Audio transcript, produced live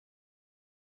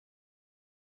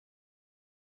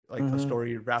like a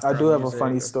story wrapped I do around have a music?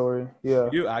 funny story. Yeah.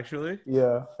 You actually?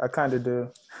 Yeah, I kind of do.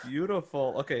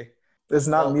 Beautiful. Okay. It's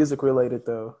not Well, music related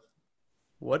though.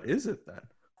 what is it then?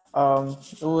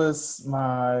 It was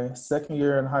my second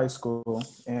year in high school,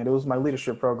 and it was my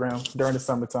leadership program during the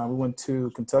summertime. We went to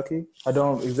Kentucky. I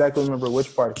don't exactly remember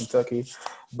which part of Kentucky,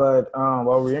 but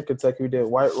while we were in Kentucky, we did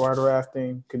whitewater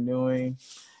rafting, canoeing,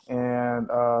 and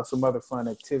some other fun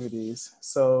activities.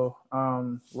 So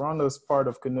we're on this part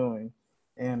of canoeing,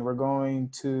 and we're going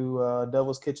to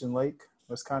Devil's Kitchen Lake.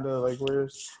 That's kind of like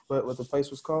what the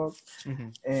place was called. Mm-hmm.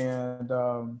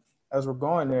 And as we're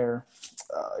going there,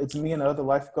 it's me and the other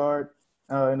lifeguard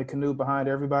in the canoe behind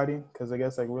everybody, because I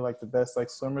guess like we're like the best like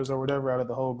swimmers or whatever out of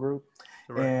the whole group.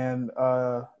 Right. And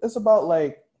it's about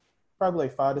like probably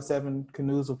like 5 to 7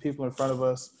 canoes with people in front of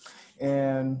us.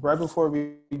 And right before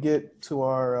we get to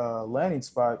our landing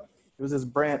spot, there was this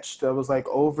branch that was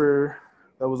over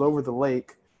the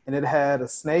lake, and it had a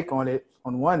snake on it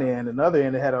on one end. Another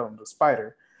end it had the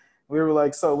spider. We were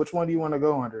like, so which one do you want to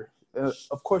go under?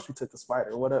 Of course, we took the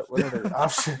spider. What other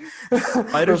option?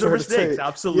 Spiders over snakes,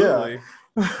 absolutely.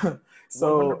 Yeah.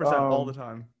 So 100% all the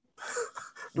time.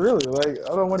 Really, like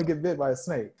I don't want to get bit by a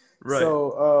snake. Right.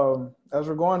 So as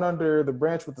we're going under the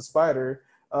branch with the spider,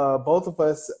 both of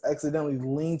us accidentally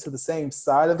leaned to the same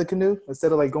side of the canoe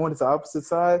instead of like going to the opposite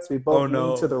sides. We both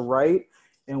leaned to the right,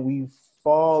 and we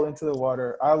fall into the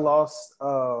water. I lost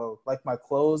like my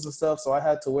clothes and stuff, so I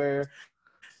had to wear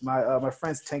my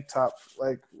friend's tank top.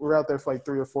 Like we're out there for like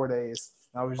 3 or 4 days.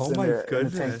 I was just in there in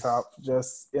the tank top,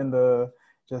 just in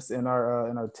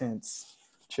our tents,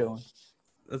 chilling.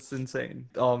 That's insane.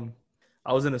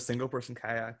 I was in a single person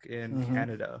kayak in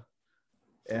Canada,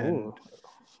 and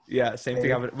yeah, same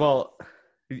thing happened. Well,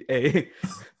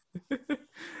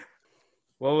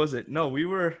 what was it? No,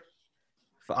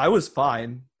 I was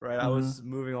fine, right? I was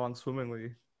moving along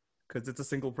swimmingly because it's a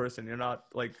single person. You're not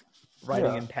like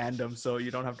riding in tandem, so you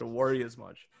don't have to worry as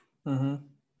much.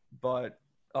 But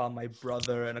my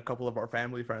brother and a couple of our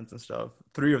family friends and stuff,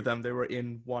 3 of them, they were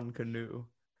in one canoe,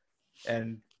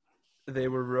 and they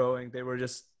were rowing. They were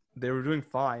doing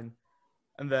fine,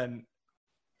 and then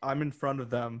I'm in front of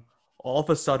them. All of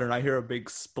a sudden, I hear a big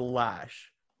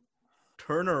splash.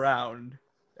 Turn around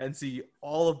and see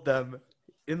all of them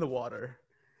in the water.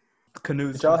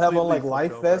 Canoes. Did y'all have on like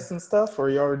life vests and stuff, or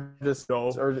y'all just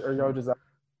or y'all just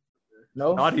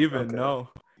no? Not even. Okay. No.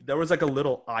 There was like a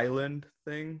little island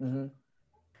thing,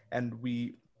 and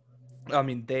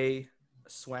they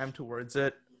swam towards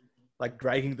it, like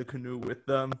dragging the canoe with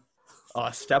them.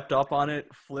 Stepped up on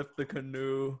it, flipped the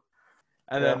canoe,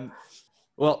 and then,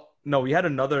 we had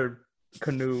another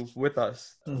canoe with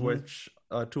us, which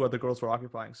 2 other girls were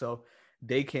occupying. So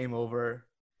they came over,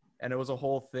 and it was a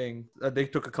whole thing. They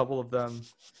took a couple of them,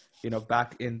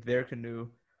 back in their canoe,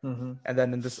 and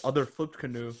then in this other flipped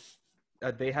canoe,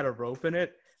 they had a rope in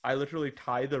it. I literally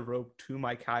tied the rope to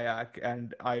my kayak,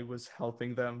 and I was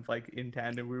helping them like in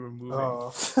tandem. We were moving.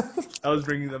 Oh. I was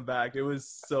bringing them back. It was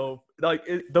so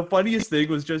the funniest thing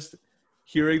was just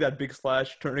hearing that big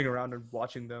splash, turning around and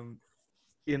watching them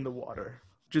in the water.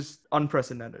 Just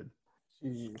unprecedented.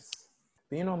 Jeez.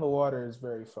 Being on the water is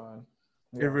very fun.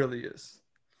 Yeah. It really is.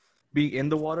 Being in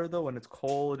the water though, when it's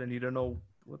cold and you don't know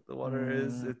what the water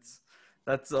is,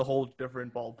 that's a whole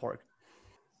different ballpark.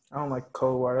 I don't like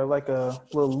cold water. I like a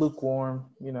little lukewarm,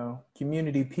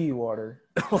 community pee water.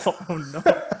 Oh, no.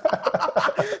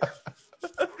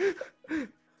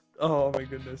 Oh, my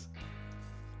goodness.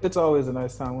 It's always a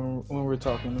nice time when we're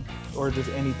talking or just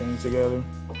anything together.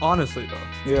 Honestly,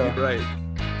 though. Yeah. You're right.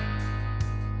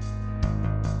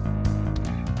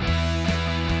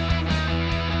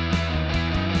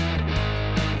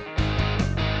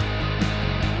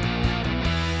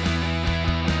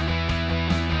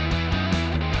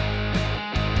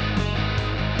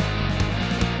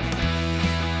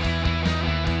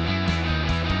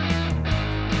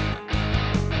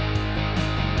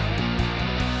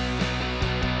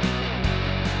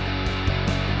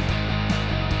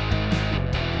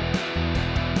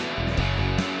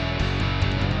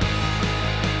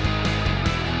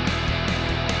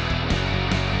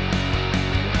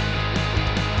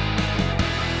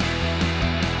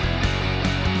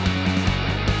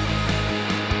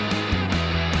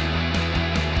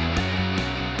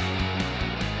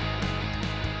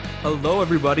 Hello,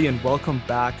 everybody, and welcome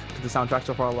back to the Soundtracks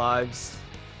of Our Lives.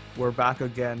 We're back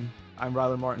again. I'm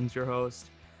Rylan Martins, your host,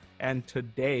 and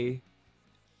today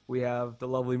we have the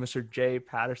lovely Mr. Jay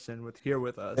Patterson here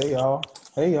with us. Hey, y'all.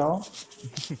 All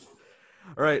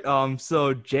right,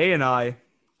 so Jay and I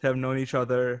have known each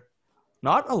other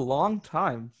Not a long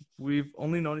time. We've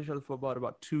only known each other for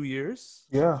about 2 years.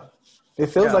 Yeah. It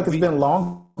feels like it's been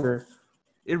longer.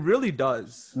 It really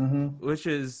does, Mm-hmm. which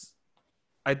is,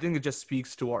 I think it just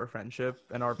speaks to our friendship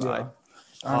and our vibe.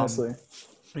 Yeah, honestly.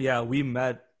 Yeah, we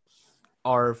met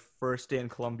our first day in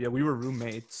Colombia. We were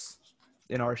roommates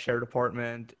in our shared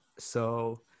apartment.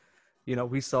 So,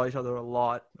 we saw each other a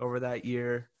lot over that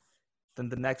year. Then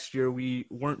the next year, we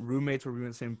weren't roommates, we were in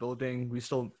the same building. We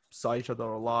still saw each other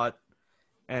a lot.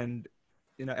 And,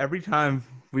 every time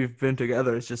we've been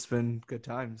together, it's just been good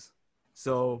times.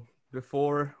 So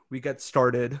before we get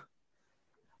started,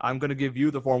 I'm going to give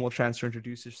you the formal chance to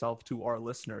introduce yourself to our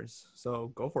listeners.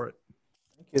 So go for it.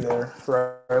 Thank you there,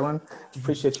 Rylan.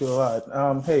 Appreciate you a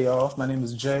lot. Hey, y'all. My name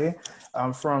is Jay.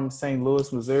 I'm from St.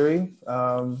 Louis, Missouri,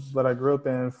 but I grew up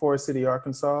in Forest City,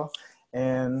 Arkansas.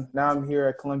 And now I'm here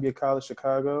at Columbia College,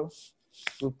 Chicago.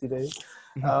 Whoop-de-day.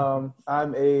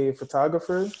 I'm a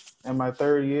photographer in my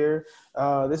third year.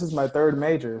 This is my third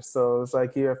major, so it's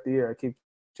like year after year, I keep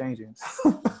changing.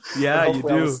 Yeah, you do.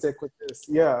 I will stick with this.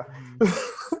 Yeah.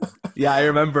 Yeah, I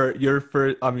remember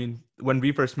when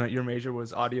we first met, your major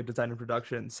was audio design and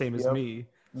production, same as me.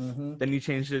 Mm-hmm. Then you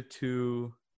changed it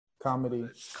to comedy,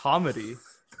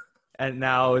 and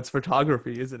now it's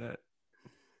photography, isn't it?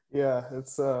 Yeah,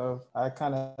 it's I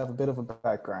kind of have a bit of a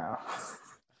background.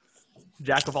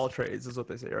 Jack of all trades is what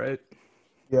they say, right?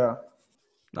 Yeah.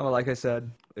 No, like I said,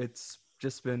 it's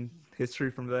just been history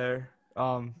from there.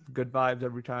 Good vibes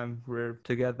every time we're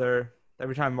together.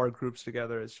 Every time our group's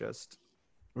together, it's just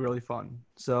really fun.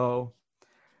 So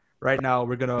right now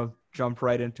we're going to jump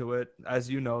right into it. As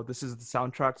you know, this is the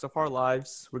soundtracks of our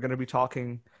lives. We're going to be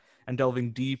talking and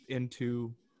delving deep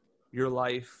into your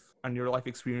life and your life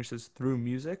experiences through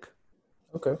music.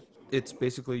 Okay. It's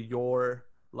basically your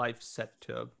life set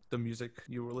to the music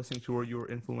you were listening to or you were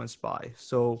influenced by.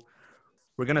 So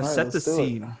we're going to set the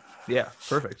scene. Yeah,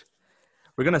 perfect.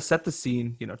 We're going to set the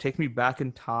scene, take me back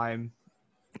in time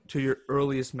to your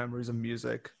earliest memories of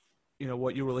music,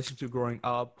 what you were listening to growing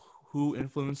up, who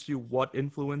influenced you, what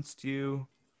influenced you,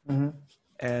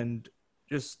 and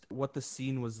just what the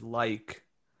scene was like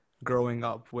growing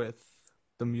up with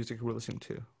the music you were listening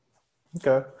to.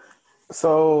 Okay.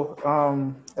 So,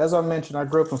 as I mentioned, I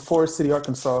grew up in Forest City,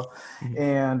 Arkansas,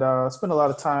 and spent a lot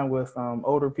of time with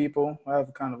older people. I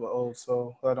have kind of an old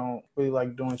soul. I don't really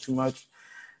like doing too much.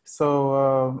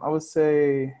 So I would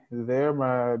say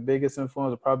my biggest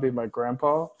influence would probably be my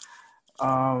grandpa.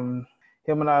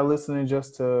 Him and I listening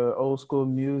just to old school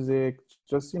music,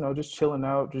 just chilling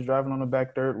out, just driving on the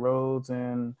back dirt roads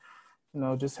and,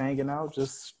 just hanging out,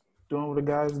 just doing what the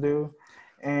guys do.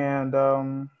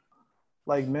 And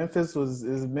like Memphis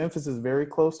is very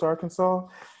close to Arkansas.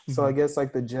 So I guess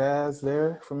like the jazz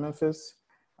there from Memphis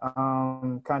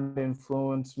kind of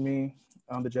influenced me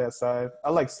on the jazz side. I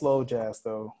like slow jazz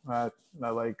though, not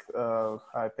like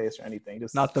high pace or anything.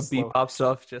 Just not the slow. bebop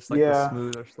stuff, just like the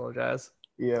smooth or slow jazz.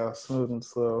 Yeah, smooth and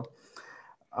slow.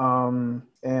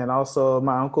 And also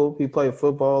my uncle, he played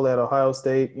football at Ohio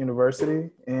State University,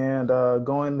 and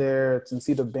going there to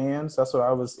see the bands, that's what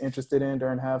I was interested in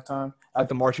during halftime. Like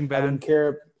the marching band? I didn't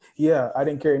care. Yeah, I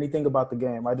didn't care anything about the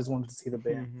game. I just wanted to see the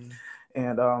band.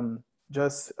 And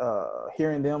just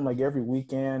hearing them like every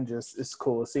weekend, just it's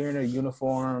cool. Seeing their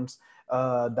uniforms,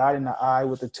 dyed in the eye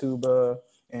with the tuba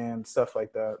and stuff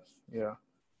like that. Yeah.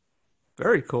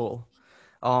 Very cool.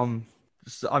 A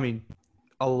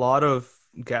lot of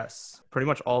guests, pretty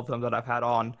much all of them that I've had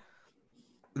on,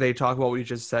 they talk about what you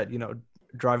just said,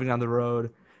 driving down the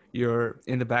road, you're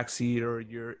in the back seat or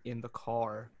you're in the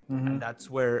car. And that's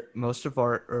where most of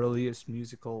our earliest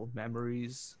musical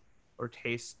memories or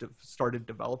taste started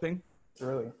developing.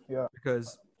 Really? Yeah.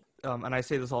 Because, and I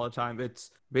say this all the time,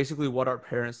 it's basically what our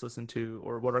parents listen to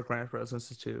or what our grandparents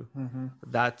listen to.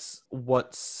 That's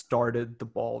what started the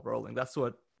ball rolling. That's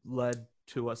what led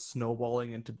to us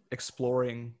snowballing into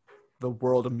exploring the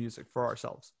world of music for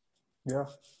ourselves. Yeah.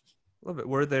 A little bit.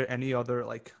 Were there any other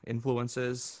like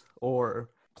influences or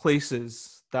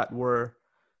places that were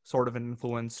sort of an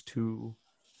influence to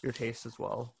your taste as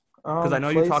well? Because I know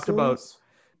you talked about,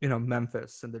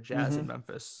 Memphis and the jazz in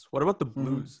Memphis. What about the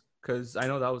blues? Because I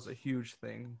know that was a huge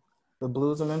thing. The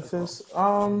blues in Memphis?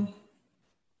 No,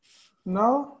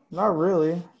 not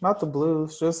really. Not the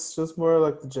blues. Just more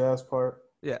like the jazz part.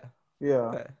 Yeah. Yeah.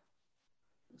 Okay.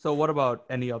 So what about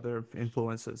any other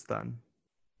influences then?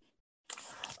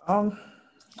 I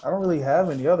don't really have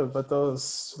any other, but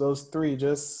those three,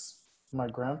 just my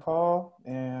grandpa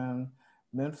and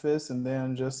Memphis, and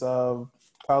then just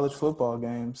college football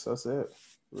games. That's it,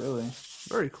 really.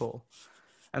 Very cool.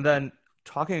 And then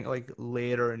talking like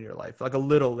later in your life, like a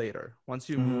little later, once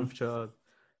you move to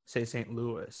say, St.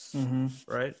 Louis, Mm-hmm.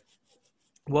 right?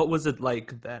 What was it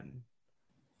like then?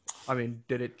 I mean,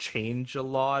 did it change a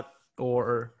lot,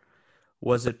 or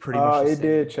was it pretty much the It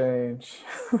did same? change.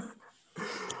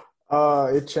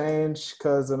 It changed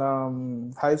because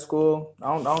in high school, I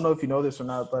don't know if you know this or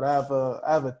not, but I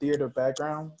have a theater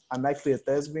background. I'm actually a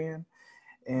thespian,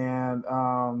 and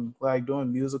like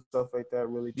doing music stuff like that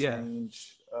really Yeah.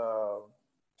 changed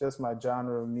just my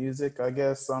genre of music. I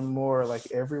guess I'm more like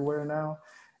everywhere now,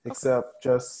 Okay. except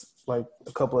just like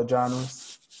a couple of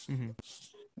genres. Hmm.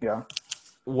 Yeah.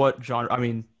 What genre? I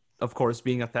mean, of course,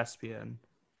 being a thespian,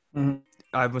 Mm-hmm.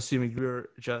 I'm assuming you're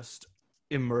just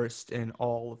immersed in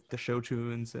all of the show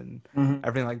tunes and Mm-hmm.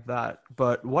 everything like that.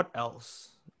 But what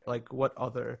else? Like, what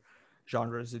other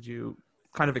genres did you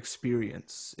kind of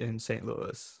experience in St.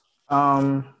 Louis?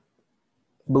 Um,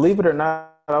 Believe it or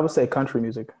not, I would say country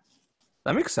music.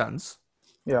 That makes sense.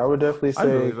 Yeah, I would definitely I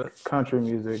say believe it. country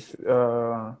music.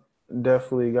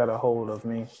 Definitely got a hold of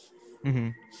me. Hmm.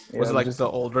 Was Yeah, it like just the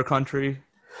older country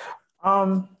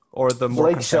um, or the more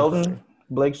Blake contemporary? Shelton.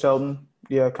 Blake Shelton.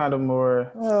 Yeah, kind of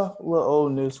more a little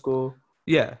old new school.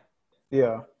 Yeah,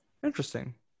 Yeah.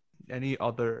 interesting. Any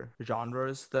other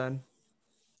genres then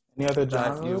Any other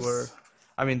that you were, genres?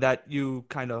 I mean, that you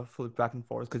kind of flipped back and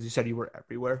forth because you said you were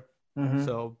everywhere. Mm-hmm.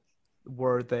 So,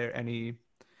 were there any,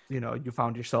 you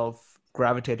found yourself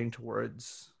gravitating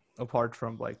towards apart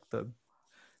from like the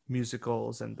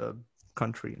musicals and the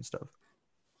country and stuff?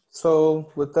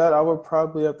 So with that, I would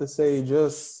probably have to say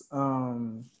just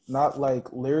not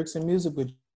like lyrics and music, but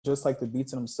just like the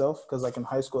beats in themselves. Because like in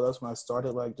high school, that's when I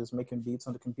started like just making beats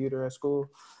on the computer at school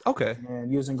Okay.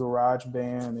 and using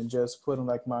GarageBand and just putting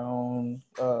like my own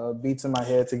beats in my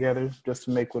head together just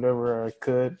to make whatever I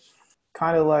could.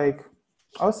 Kind of like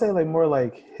I would say like more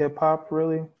like hip hop,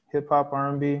 really hip hop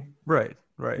R&B. Right,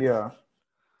 right. Yeah,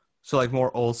 So like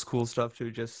more old school stuff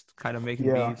too, just kind of making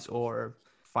yeah, beats or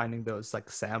finding those like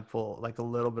like a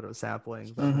little bit of sampling,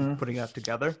 but then mm-hmm. putting that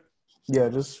together. Yeah.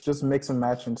 Just mix and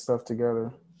matching stuff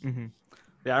together. Hmm.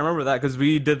 Yeah, I remember that because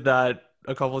we did that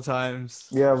a couple of times.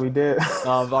 Yeah, we did.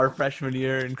 Our freshman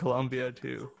year in Columbia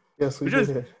too, Yes, we which was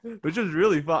did. which was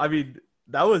really fun. I mean,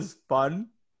 that was fun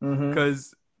Mm-hmm.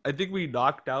 because I think we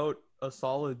knocked out a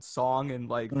solid song in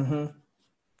like Mm-hmm.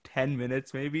 10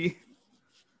 minutes maybe.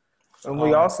 And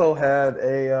we Um, also had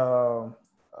a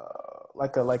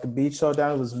like a beach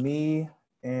showdown. It was me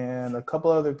and a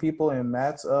couple other people in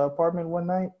Matt's apartment one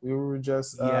night. We were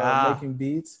just yeah, making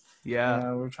beats, yeah,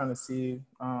 and we were trying to see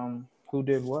who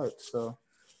did what. So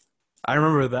I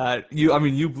remember that. I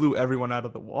mean, you blew everyone out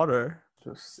of the water.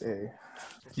 just say,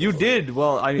 just a You little bit. did.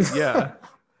 Well, I mean, yeah.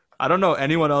 I don't know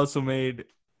anyone else who made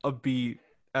a beat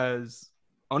as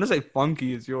I want to say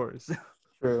funky as yours.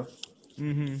 True.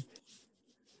 Hmm.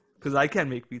 Because I can't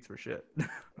make beats for shit.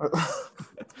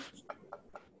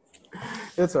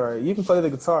 It's all right. You can play the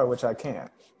guitar, which I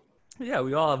can't. Yeah,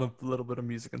 we all have a little bit of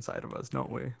music inside of us,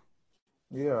 don't we?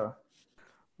 Yeah.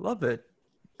 Love it.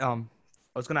 I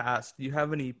was gonna ask, do you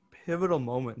have any pivotal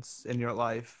moments in your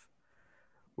life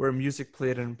where music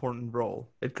played an important role?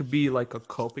 It could be like a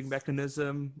coping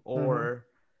mechanism, Mm-hmm. or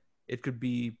it could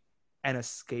be an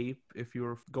escape if you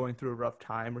were going through a rough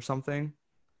time or something.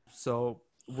 So,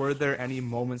 were there any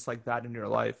moments like that in your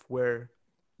life where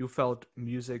you felt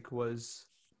music was,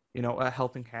 a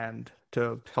helping hand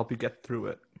to help you get through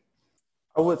it?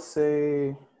 I would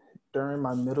say during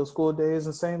my middle school days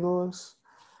in St. Louis,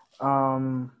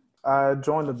 um, I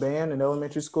joined a band in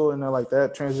elementary school, and then like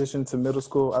that transitioned to middle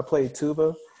school. I played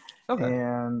tuba, Okay.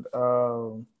 and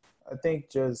I think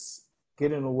just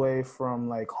getting away from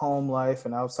like home life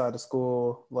and outside of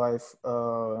school life,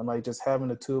 and like just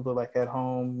having a tuba like at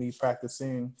home, me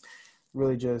practicing,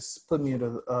 really just put me in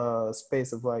a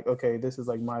space of like, okay, this is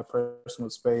like my personal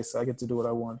space. I get to do what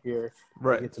I want here. I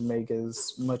Right. get to make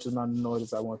as much amount of noise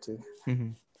as I want to. Hmm.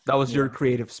 That was your Yeah,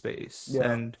 creative space,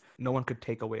 yeah, and no one could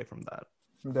take away from that.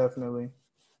 definitely.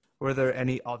 Were there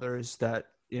any others that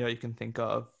you can think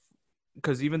of?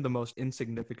 Because even the most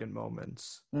insignificant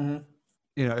moments, Hmm.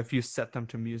 if you set them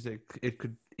to music, it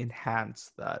could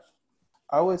enhance that.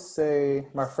 I would say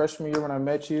my freshman year when I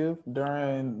met you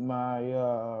during my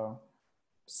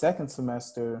second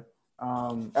semester,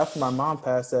 after my mom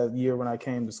passed that year when I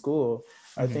came to school,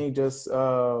 I Hmm. think just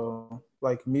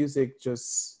like music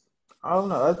just I don't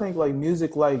know. I think like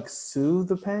music like soothed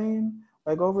the pain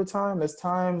like over time as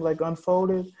time like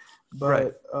unfolded.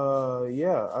 Right. But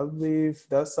yeah, I believe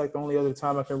that's like the only other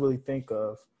time I can really think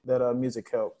of that music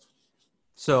helped.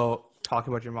 So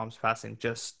talking about your mom's passing,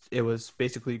 just it was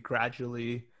basically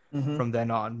gradually Hmm. from then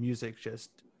on, music just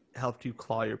helped you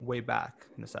claw your way back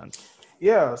in a sense.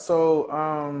 Yeah,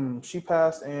 so she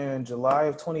passed in July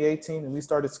of 2018, and we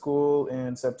started school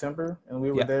in September, and we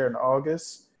were Yeah. there in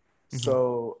August. Hmm.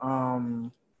 So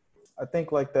I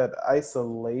think like that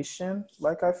isolation,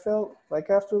 like I felt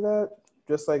like after that,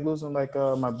 just like losing like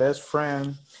my best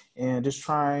friend, and just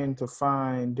trying to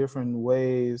find different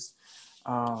ways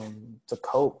to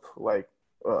cope, like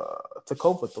to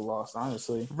cope with the loss,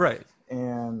 honestly. Right.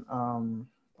 And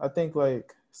I think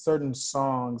like certain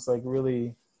songs like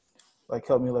really like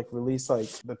help me like release like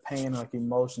the pain, like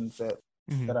emotions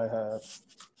Hmm. that I had.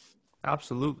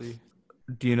 Absolutely.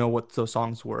 Do you know what those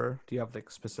songs were? Do you have like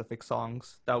specific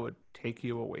songs that would take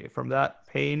you away from that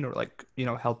pain or like,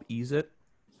 help ease it?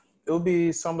 It would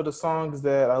be some of the songs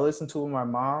that I listened to with my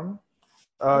mom.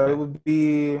 It Okay. would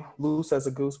be "Loose as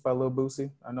a Goose" by Lil Boosie.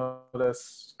 I know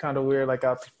that's kind of weird, like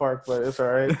out the park, but it's all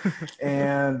right.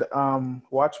 And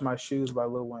 "Watch My Shoes" by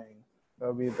Lil Wayne. That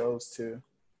would be those two.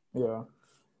 Yeah.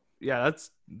 Yeah,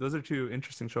 those are two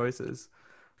interesting choices.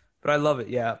 But I love it.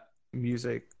 Yeah.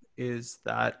 Music is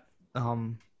that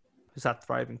um is that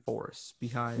thriving force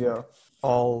behind Yeah.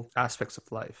 all aspects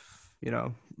of life,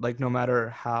 like no matter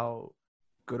how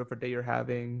good of a day you're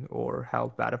having or how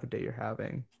bad of a day you're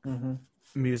having, Mm-hmm.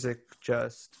 music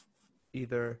just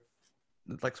either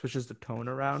like switches the tone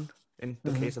around in the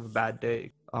Mm-hmm. case of a bad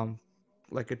day.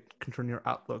 Like it can turn your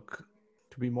outlook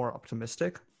to be more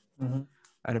optimistic. Mm-hmm.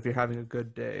 And if you're having a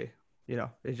good day,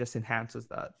 it just enhances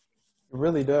that. It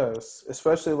really does,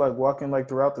 especially like walking like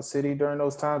throughout the city during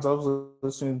those times. I was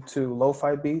listening to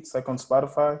lo-fi beats like on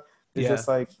Spotify. It's Yeah. just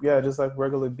like just like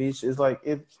regular beats. It's like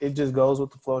it just goes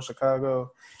with the flow of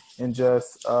Chicago, and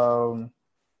just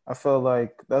I feel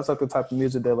like that's like the type of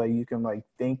music that like you can like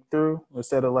think through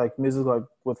instead of like music like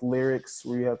with lyrics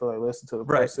where you have to like listen to the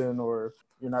Right. person or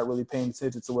you're not really paying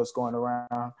attention to what's going around.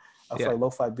 I feel Yeah. like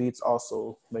lo-fi beats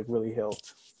also like really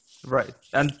helped. Right.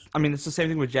 And I mean, it's the same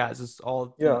thing with jazz. It's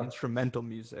all the Yeah. instrumental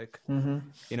music. Mm-hmm.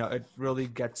 It really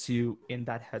gets you in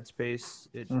that headspace.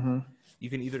 Mm-hmm. You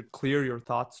can either clear your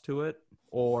thoughts to it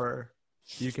or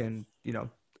you can,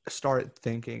 start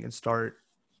thinking and start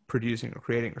producing or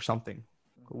creating or something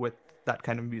with that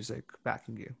kind of music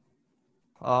backing you.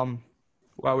 Um,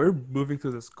 wow, we're moving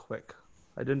through this quick.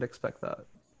 I didn't expect that.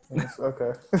 Yes,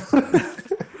 okay.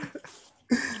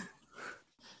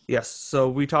 Yes, so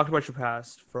we talked about your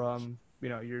past from,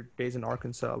 your days in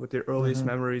Arkansas with your earliest Mm-hmm.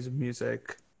 memories of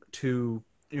music to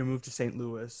your move to St.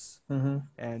 Louis Mm-hmm.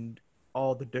 and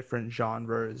all the different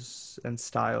genres and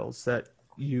styles that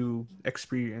you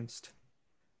experienced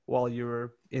while you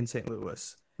were in St.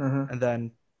 Louis. Mm-hmm. And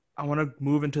then I want to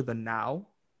move into the now.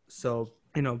 So,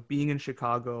 being in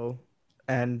Chicago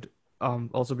and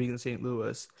also being in St.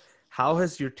 Louis, how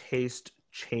has your taste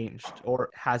changed or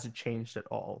has it changed at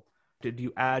all? Did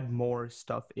you add more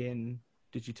stuff in?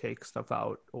 Did you take stuff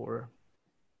out? Or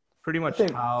pretty I much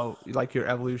think how, like your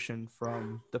evolution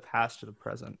from the past to the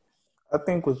present? I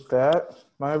think with that,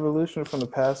 my evolution from the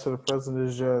past to the present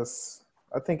is just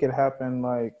I think it happened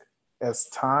like as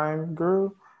time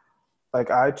grew, like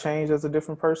I changed as a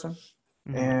different person,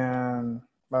 Hmm. and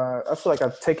I feel like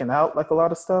I've taken out like a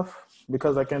lot of stuff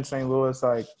because like in St. Louis,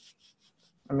 like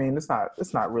I mean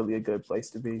it's not really a good place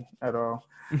to be at all.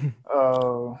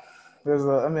 Uh,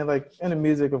 I mean, like in the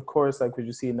music, of course, like what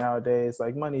you see nowadays,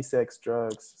 like money, sex,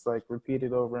 drugs, it's like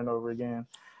repeated over and over again.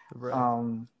 Right.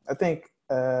 I think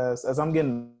as I'm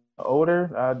getting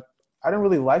older, I didn't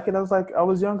really like it. I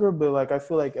was younger, but like I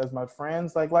feel like as my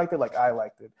friends like liked it, like I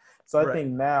liked it. So I Right.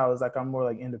 think now is like I'm more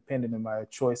like independent in my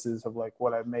choices of like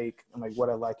what I make and like what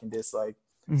I like and dislike.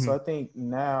 Hmm. So I think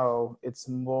now it's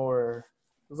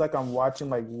like I'm watching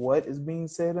like what is being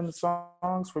said in the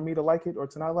songs for me to like it or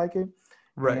to not like it,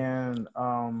 Right. and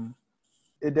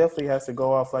it definitely has to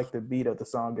go off like the beat of the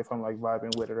song if I'm like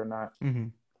vibing with it or not. Hmm.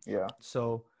 Yeah.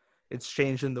 So it's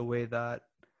changed in the way that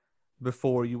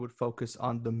before you would focus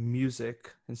on the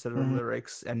music instead of the Mm-hmm.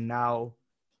 lyrics, and now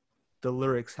the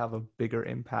lyrics have a bigger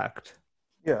impact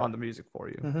Yeah. on the music for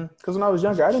you. Because when I was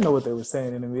younger, I didn't know what they were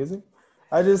saying in the music.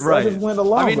 I just Right. went I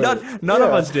along mean, with none it. none of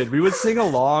Yeah. us did. We would sing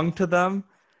along to them,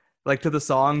 like to the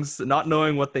songs, not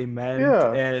knowing what they meant,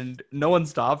 Yeah. and no one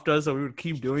stopped us, so we would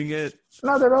keep doing it.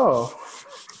 Not at all.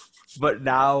 But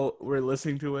now we're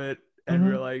listening to it and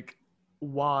we're Mm-hmm. like,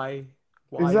 why?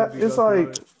 Why did Exactly. we It's go through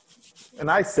like, it?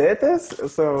 and I said this,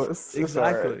 so it's all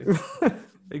Exactly. right.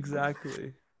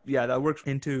 Exactly. Yeah, that works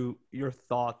into your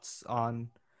thoughts on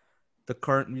the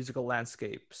current musical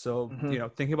landscape. So, Mm-hmm.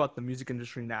 thinking about the music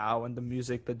industry now and the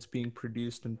music that's being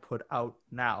produced and put out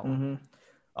now,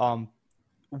 Mm-hmm. um,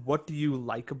 what do you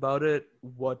like about it?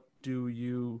 What do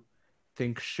you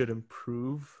think should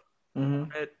improve Mm-hmm.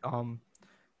 on it?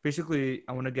 Basically,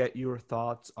 I want to get your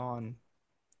thoughts on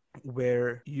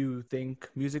where you think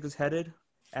music is headed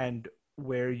and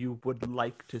where you would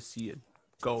like to see it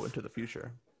go into the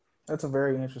future? That's a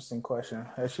very interesting question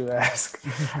that you ask.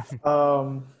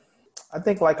 um, I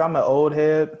think like I'm an old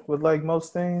head with like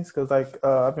most things because like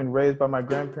I've been raised by my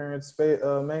grandparents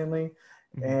mainly,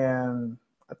 Mhm. and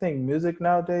I think music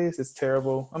nowadays is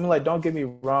terrible. I mean, like don't get me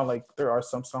wrong, like there are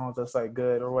some songs that's like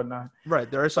good or whatnot, Right,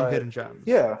 there are some but hidden gems.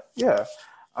 yeah, yeah.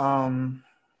 Um,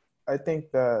 I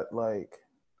think that like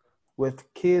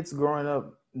with kids growing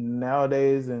up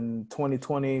nowadays in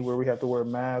 2020 where we have to wear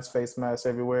masks, face masks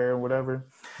everywhere and whatever,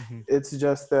 Hmm. it's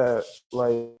just that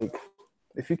like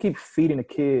if you keep feeding the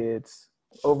kids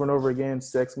over and over again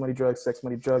sex money drugs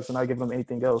and not give them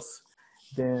anything else,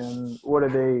 then what are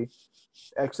they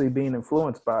actually being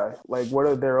influenced by? Like what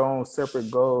are their own separate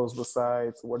goals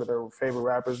besides what are their favorite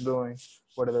rappers doing,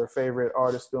 what are their favorite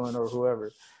artists doing, or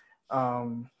whoever?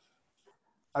 um,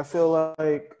 I feel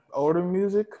like older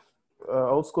music,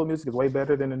 old school music is way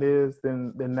better than it is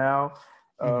than now.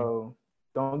 Hmm. Uh,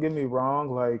 don't get me wrong,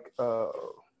 like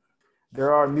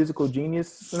there are musical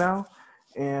geniuses now,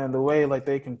 and the way like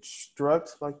they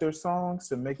construct like their songs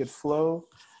to make it flow.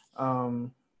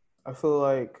 Um, I feel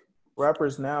like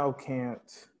rappers now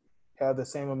can't have the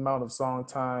same amount of song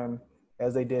time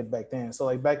as they did back then. So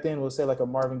like back then we'll say like a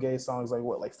Marvin Gaye song is like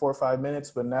what, like 4 or 5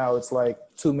 minutes, but now it's like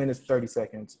 2 minutes 30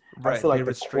 seconds. I Right, feel they like the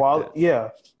restrict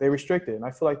it. they restrict it, and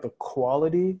I feel like the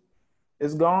quality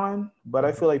is gone, but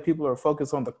I Hmm. feel like people are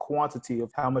focused on the quantity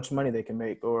of how much money they can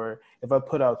make, or if I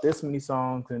put out this many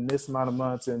songs in this amount of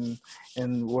months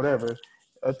and whatever.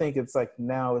 I think it's like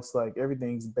now it's like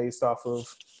everything's based off of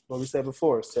what we said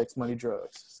before, sex, money,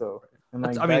 drugs. So and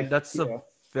That's, like I mean, back, that's a yeah,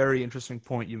 very interesting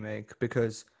point you make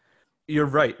because you're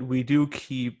right. We do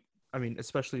keep, I mean,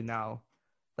 especially now,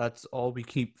 that's all we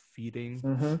keep feeding,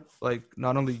 mm-hmm, like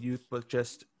not only youth, but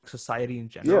just society in yeah,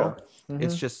 general.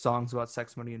 It's mm-hmm, just songs about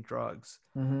sex, money, and drugs.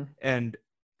 mm-hmm, And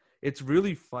it's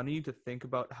really funny to think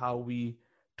about how we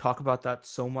talk about that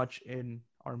so much in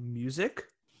our music,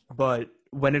 but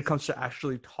when it comes to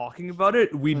actually talking about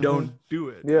it, we mm-hmm, don't do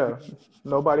it. yeah.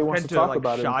 Nobody We wants tend to to talk like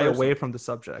about it in shy away person. from the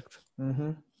subject.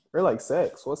 Mm-hmm. They're like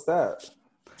sex. What's that?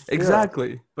 Yeah.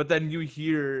 Exactly. But then you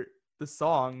hear the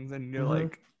songs and you're Mm-hmm.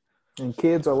 like, And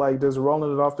kids are like just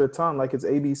rolling it off their tongue like it's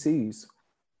ABCs.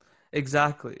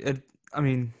 exactly. I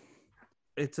mean,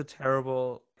 it's a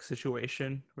terrible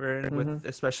situation we're in with, Mm-hmm.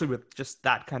 especially with just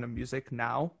that kind of music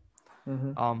now.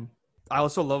 Mm-hmm. Um, I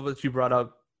also love that you brought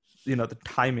up, the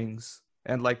timings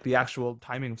and like the actual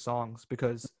timing of songs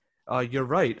because you're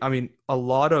right. I mean, a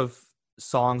lot of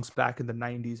songs back in the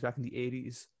 90s, back in the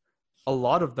 80s, a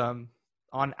lot of them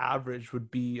on average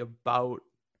would be about,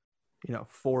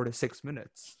 4 to 6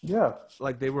 minutes. Yeah.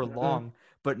 Like they were Mm-hmm. long,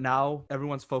 but now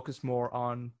everyone's focused more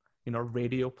on,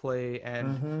 radio play and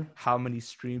Mm-hmm. how many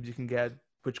streams you can get,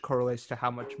 which correlates to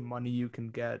how much money you can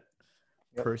get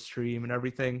Yep. per stream and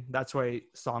everything. That's why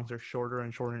songs are shorter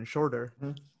and shorter and shorter.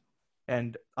 Mm-hmm.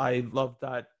 And I love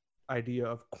that idea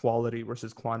of quality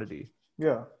versus quantity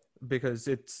Yeah. because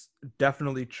it's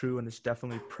definitely true and it's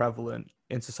definitely prevalent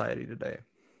in society today.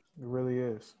 It really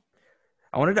is.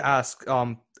 I wanted to ask,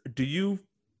 do you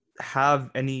have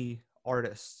any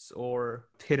artists or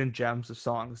hidden gems of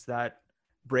songs that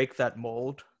break that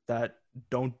mold, that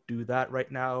don't do that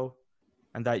right now,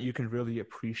 and that you can really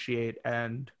appreciate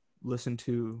and listen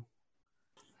to?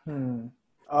 Hmm.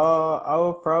 I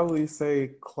would probably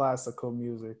say classical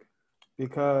music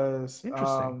because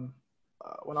Interesting.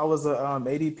 when I was a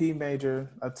ADP major,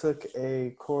 I took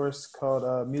a course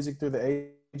called Music Through the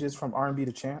Ages from R&B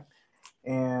to Chant,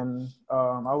 and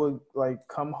I would like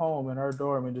come home in our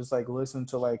dorm and just like listen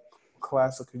to like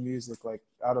classical music like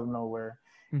out of nowhere,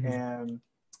 Mm-hmm. and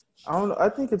I don't know. I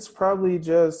think it's probably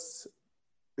just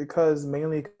because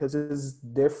mainly because it's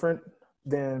different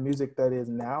than music that is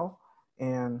now,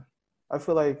 and I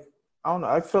feel like I don't know.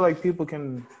 I feel like people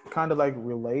can kind of like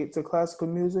relate to classical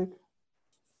music.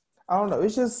 I don't know.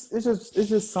 It's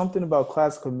just something about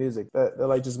classical music that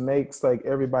like just makes like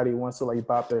everybody wants to like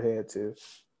bop their head to.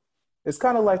 It's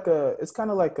kind of like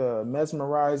a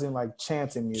mesmerizing like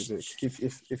chanting music,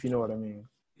 if you know what I mean.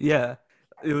 Yeah,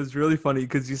 it was really funny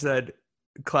because you said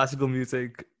classical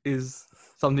music is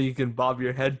something you can bob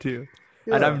your head to,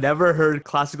 and Yeah. I've never heard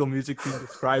classical music being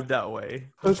described that way.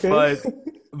 Okay.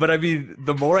 But I mean,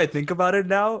 the more I think about it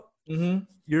now, Mm-hmm.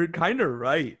 you're kind of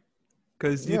right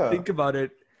because you Yeah. think about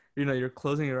it, you're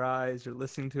closing your eyes, you're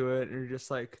listening to it, and you're just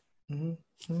like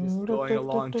just going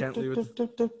along gently with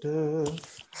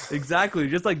exactly,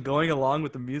 just like going along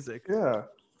with the music. Yeah.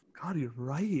 God, you're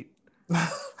right.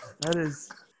 That is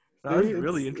that See, was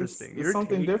really it's interesting. it's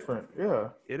something different. Yeah.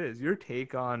 It is your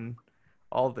take on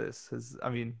all this is, I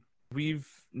mean, we've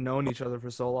known each other for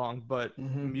so long, but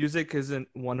music isn't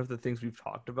one of the things we've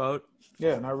talked about.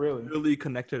 Yeah, not really. Really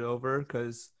connected over,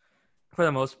 because for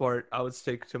the most part, I would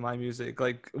stick to my music.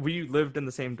 Like, we lived in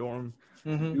the same dorm.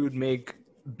 We would make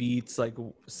beats like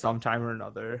sometime or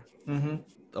another,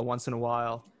 once in a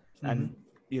while, and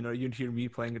you'd hear me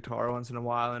playing guitar once in a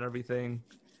while and everything.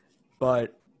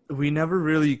 But we never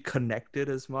really connected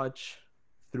as much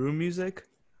through music.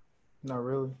 Not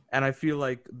really. And I feel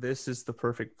like this is the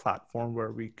perfect platform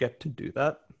where we get to do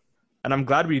that. And I'm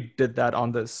glad we did that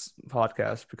on this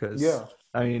podcast, because,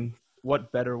 I mean,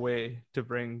 what better way to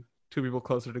bring two people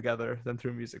closer together than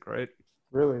through music, right?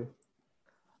 Really?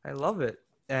 I love it.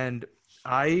 And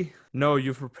I know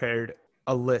you've prepared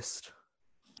a list,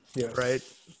 right?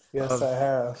 Yes, I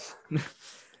have.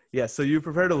 Yeah, so you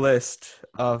prepared a list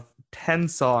of 10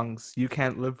 songs you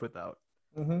can't live without.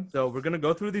 So we're going to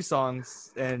go through these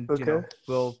songs, and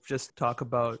we'll just talk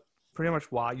about pretty much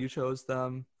why you chose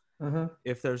them,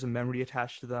 if there's a memory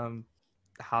attached to them,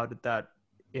 how did that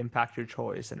impact your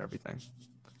choice and everything.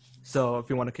 So if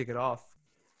you want to kick it off.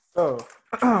 So,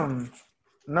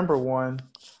 number one,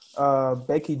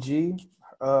 Becky G,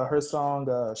 her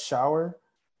song Shower.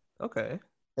 Okay.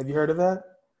 Have you heard of that?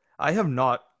 I have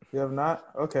not. You have not?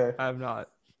 Okay. I have not.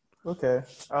 Okay.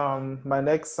 My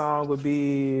next song would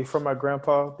be from my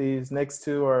grandpa. These next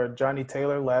two are Johnny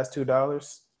Taylor, Last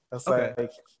 $2. That's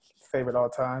like favorite all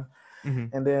time.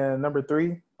 And then number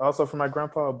three, also from my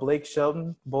grandpa, Blake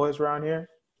Shelton, Boys Around Here,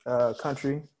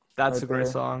 country. That's right, a great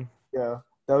song. Yeah,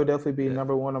 that would definitely be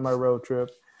number one on my road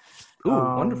trip. Ooh,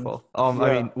 wonderful. I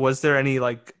mean, was there any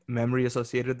like memory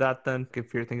associated with that then,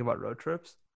 if you're thinking about road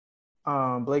trips?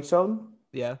 Blake Shelton?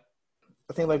 Yeah.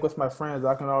 I think like with my friends,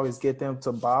 I can always get them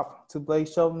to bop to Blake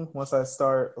Shelton once I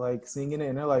start like singing it,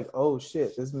 and they're like, "Oh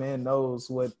shit, this man knows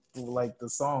what like the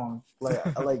song." Like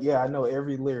I know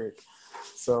every lyric.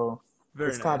 So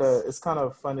it's kind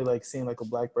of funny like seeing like a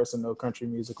black person know country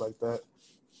music like that.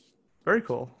 Very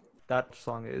cool. That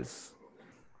song is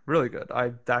really good.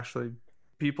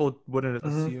 People wouldn't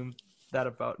assume that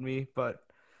about me, but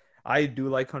I do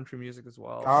like country music as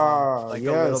well. A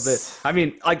little bit. I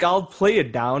mean, like, I'll play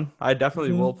it down. I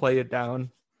definitely will play it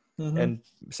down. And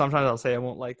sometimes I'll say I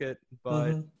won't like it,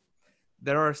 but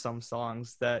there are some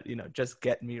songs that, just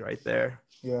get me right there.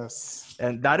 Yes.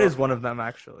 And that is one of them,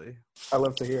 actually. I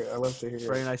love to hear it.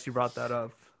 Very nice you brought that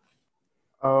up.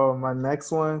 Oh, my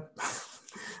next one.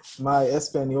 My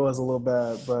Espanol is a little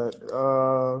bad, but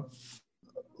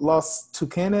Los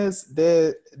Tucanes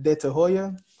de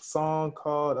Tejoya, song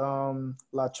called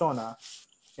La Chona.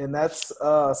 And that's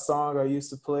a song I used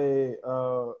to play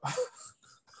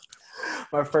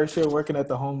my first year working at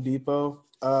the Home Depot.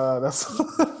 That's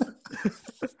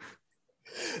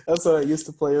what I used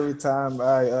to play every time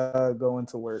I go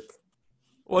into work.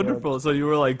 Wonderful. So you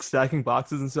were like stacking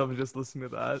boxes and stuff and just listening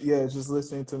to that? Yeah, just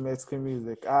listening to Mexican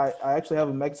music. I actually have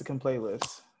a Mexican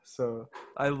playlist. So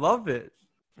I love it.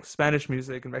 Spanish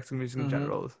music and Mexican music in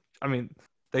general. I mean,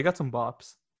 they got some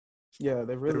bops. Yeah,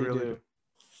 they really do.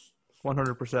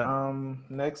 100%.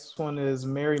 Next one is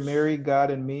Mary, Mary,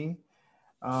 God and Me.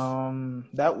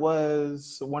 That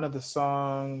was one of the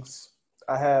songs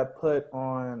I had put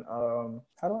on,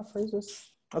 how do I phrase this?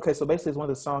 Okay, so basically it's one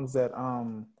of the songs that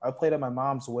I played at my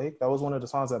mom's wake. That was one of the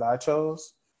songs that I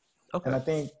chose. Okay. And I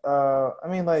think,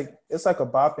 it's like a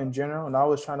bop in general, and I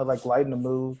was trying to like lighten the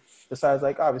mood. Besides,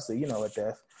 like, obviously, a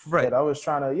death. Right. But I was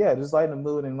trying to, just lighten the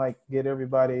mood and like get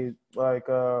everybody like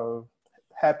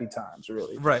happy times,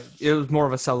 really. Right. It was more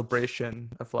of a celebration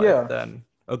of life than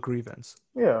a grievance.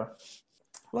 Yeah.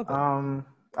 Love it.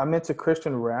 I'm into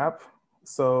Christian rap,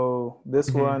 so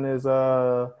this one is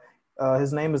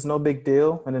his name is No Big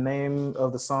Deal, and the name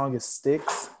of the song is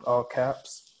Sticks, all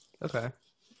caps. Okay.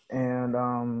 And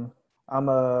I'm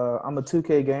a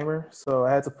 2K gamer, so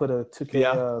I had to put a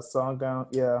 2K song down.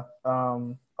 Yeah.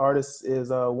 Artist is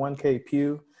 1K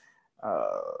Pew,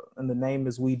 and the name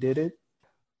is We Did It.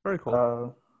 Very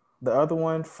cool. The other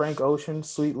one, Frank Ocean,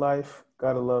 Sweet Life.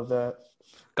 Gotta love that.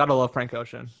 Gotta love Frank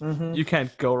Ocean. You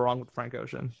can't go wrong with Frank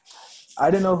Ocean. I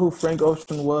didn't know who Frank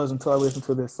Ocean was until I listened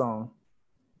to this song.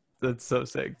 That's so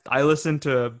sick. I listened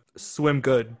to Swim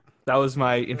Good. That was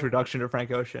my introduction to Frank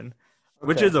Ocean,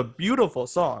 which is a beautiful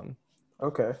song.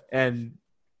 Okay. And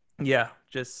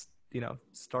just,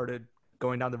 started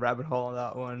going down the rabbit hole on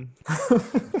that one.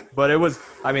 But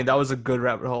that was a good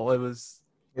rabbit hole. It was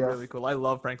really cool. I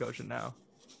love Frank Ocean now.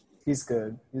 He's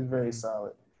good. He's very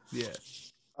solid. Yeah.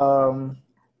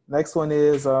 Next one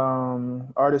is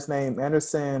artist named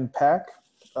Anderson .Paak.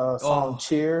 Song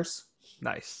Cheers.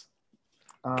 Nice.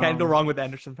 Can't go wrong with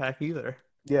Anderson .Paak either.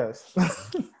 Yes.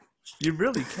 You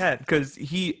really can, because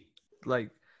he, like,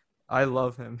 I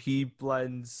love him. He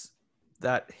blends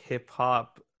that hip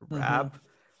hop rap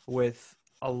with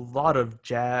a lot of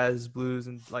jazz, blues,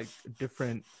 and like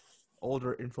different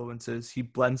older influences. He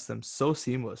blends them so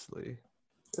seamlessly.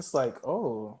 It's like,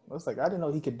 oh, it's like I didn't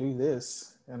know he could do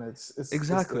this, and it's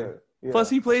Exactly. good. Yeah. Plus,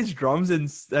 he plays drums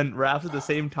and raps at the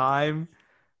same time,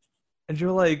 and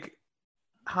you're like,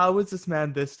 how is this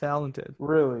man this talented?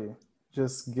 Really,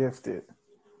 just gifted.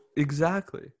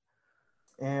 Exactly.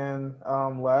 And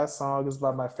last song is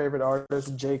by my favorite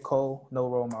artist, J. Cole, No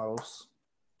Role Models.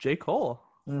 J. Cole.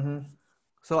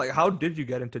 So, like, how did you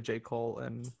get into J. Cole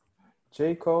and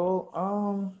J. Cole?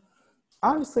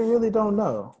 Honestly, really don't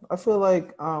know. I feel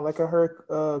like I heard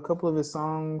a couple of his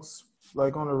songs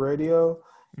like on the radio,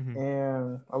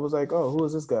 and I was like, oh, who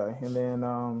is this guy? And then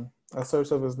I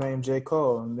searched up his name, J.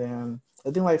 Cole, and then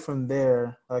I think like from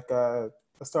there, like I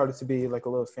started to be like a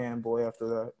little fanboy after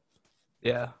that.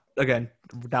 Yeah. Again,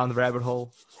 down the rabbit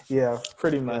hole. Yeah,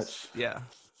 pretty much. Yeah.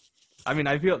 I mean,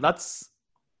 I feel that's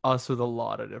us with a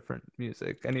lot of different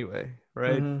music anyway,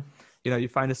 right? You know, you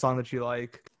find a song that you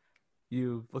like,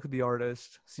 you look at the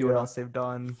artist, see what else they've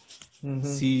done,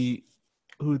 see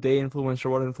who they influenced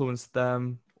or what influenced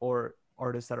them, or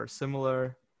artists that are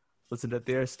similar, listen to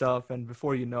their stuff, and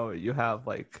before you know it, you have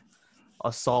like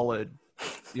a solid,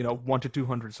 1 to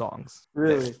 200 songs.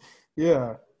 Really?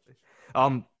 Yeah.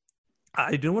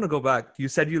 I do want to go back. You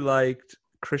said you liked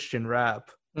Christian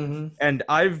rap, and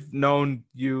I've known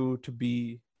you to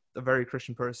be a very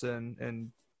Christian person and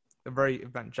a very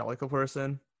evangelical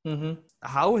person.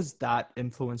 How has that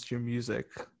influenced your music?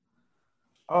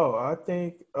 Oh, I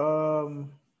think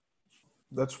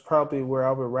that's probably where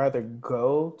I would rather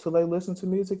go to like listen to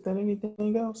music than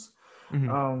anything else.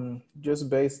 Just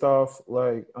based off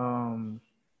like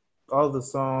all the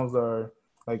songs are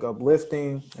like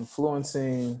uplifting,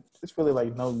 influencing. It's really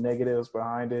like no negatives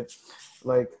behind it.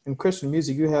 Like in Christian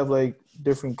music, you have like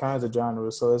different kinds of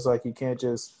genres, so it's like you can't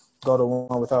just go to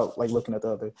one without like looking at the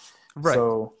other. Right.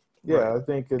 So yeah, I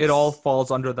think it all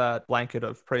falls under that blanket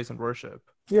of praise and worship.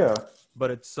 Yeah. But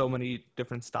it's so many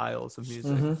different styles of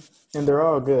music. And they're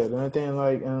all good. And I think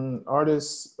like and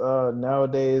artists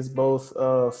nowadays, both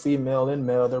female and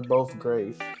male, they're both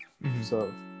great.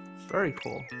 So very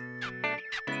cool.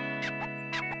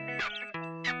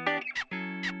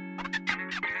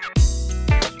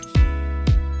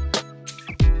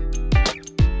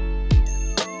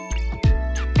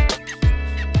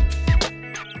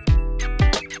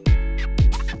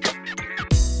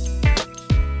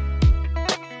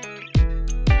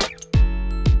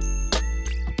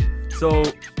 So,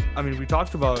 I mean, we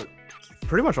talked about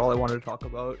pretty much all I wanted to talk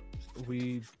about.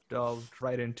 We delved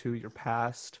right into your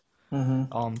past,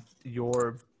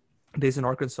 your days in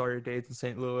Arkansas, your days in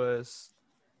St. Louis,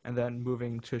 and then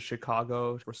moving to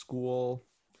Chicago for school,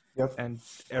 and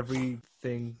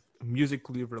everything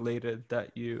musically related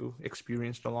that you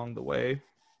experienced along the way.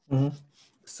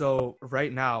 So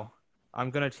right now, I'm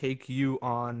going to take you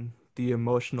on the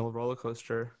emotional roller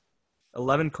coaster.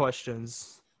 11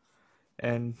 questions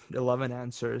and 11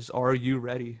 answers. Are you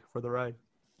ready for the ride?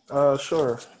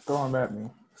 Sure. Throw them at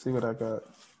me. See what I got.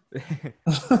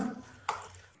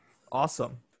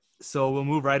 Awesome. So we'll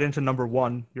move right into number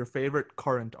 1. Your favorite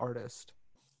current artist?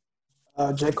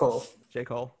 J. Cole. J.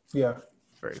 Cole? Yeah.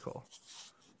 Very cool.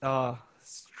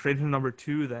 Straight into number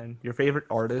 2 then. Your favorite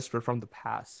artist but from the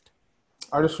past?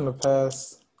 Artists from the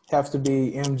past have to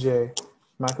be MJ,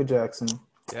 Michael Jackson.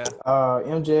 Yeah.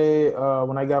 MJ,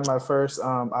 when I got my first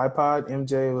iPod,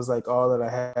 MJ was like all that I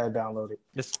had downloaded.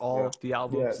 Just all of the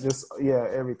albums? Yeah,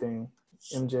 everything.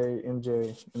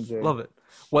 MJ. Love it.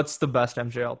 What's the best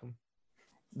MJ album?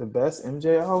 The best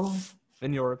MJ album?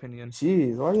 In your opinion?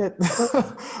 Jeez, why you had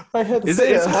to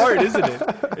say It's hard, isn't it?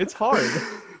 It's hard.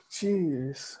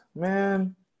 Jeez,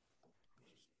 man.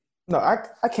 No,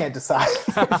 I can't decide.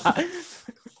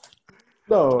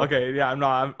 No. Okay, yeah,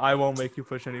 I won't make you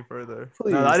push any further.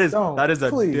 Please, no, that is a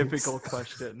please. difficult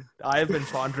question. I have been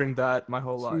pondering that my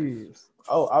whole life.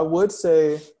 Oh, I would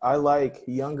say I like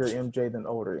younger MJ than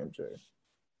older MJ.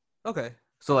 Okay.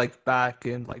 So like back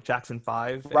in like Jackson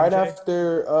 5? Right MJ?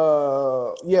 after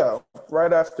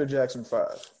right after Jackson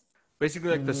 5. Basically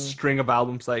like the string of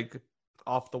albums like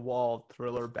Off the Wall,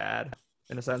 Thriller, Bad,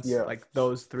 in a sense. Yeah. Like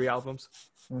those 3 albums.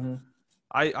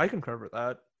 I concur with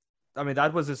that. I mean,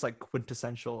 that was this like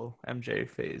quintessential MJ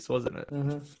phase, wasn't it?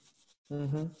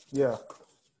 Yeah.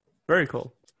 Very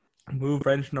cool. Move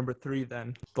right into number 3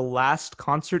 then. The last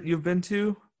concert you've been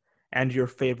to and your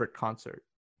favorite concert.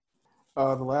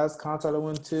 The last concert I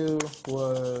went to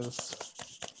was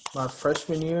my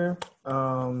freshman year.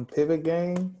 Pivot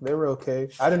Gang. They were okay.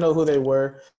 I didn't know who they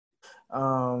were.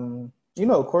 You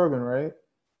know Corbin, right?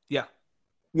 Yeah.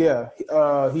 Yeah,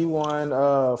 he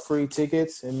won free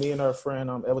tickets, and me and our friend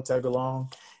Ella tagged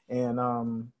along, and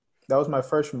that was my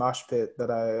first mosh pit that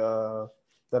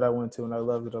I went to, and I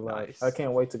loved it a lot. Nice. I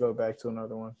can't wait to go back to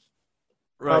another one.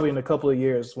 Right. Probably in a couple of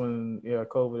years when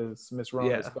COVID is Miss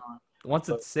Rona is gone. Once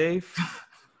it's safe.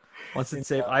 Once it's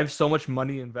safe. I have so much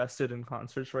money invested in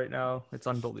concerts right now. It's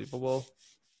unbelievable.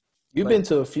 You've been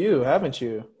to a few, haven't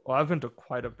you? Well, I've been to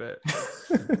quite a bit.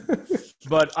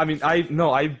 But I mean,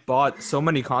 I bought so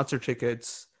many concert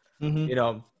tickets,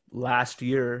 last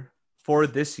year for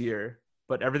this year,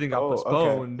 but everything got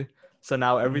postponed. Okay. So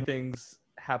now everything's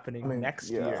happening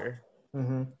next year.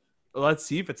 Mm-hmm. Let's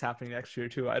see if it's happening next year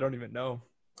too. I don't even know.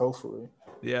 Hopefully.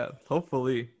 Yeah,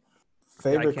 hopefully.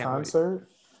 Favorite concert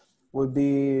would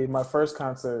be my first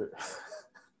concert,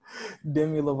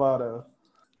 Demi Lovato.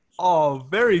 Oh,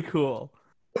 very cool.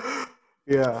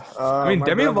 Yeah. I mean,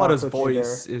 Demi Lovato's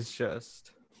voice is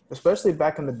just... Especially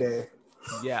back in the day.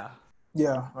 Yeah.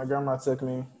 Yeah, my grandma took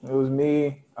me. It was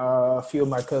me, a few of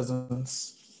my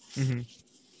cousins.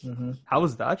 Mm-hmm. Mm-hmm. How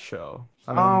was that show?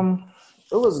 I mean...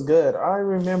 It was good. I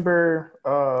remember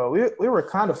we were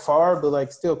kind of far, but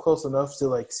like still close enough to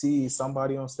like see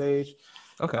somebody on stage.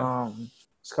 Okay.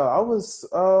 So I was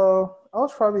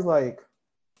probably like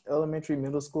elementary,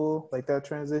 middle school, like that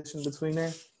transition between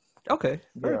there. Okay.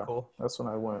 Very cool. That's when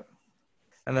I went.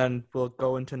 And then we'll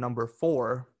go into number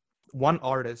 4. One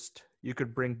artist you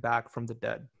could bring back from the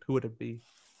dead. Who would it be?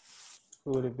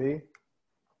 Who would it be?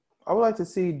 I would like to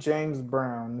see James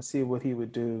Brown and see what he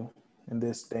would do in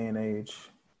this day and age.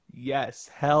 Yes,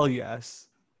 hell yes.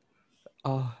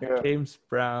 Oh, yeah. James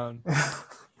Brown.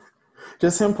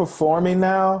 Just him performing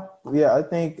now. Yeah, I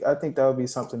think that would be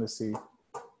something to see.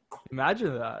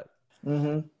 Imagine that.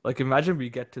 Mm-hmm. Like, imagine we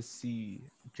get to see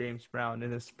James Brown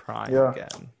in his prime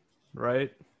again,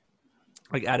 right?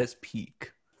 Like at his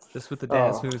peak, just with the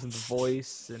dance moves and the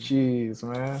voice. And... Jeez,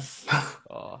 man.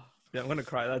 Yeah, I'm gonna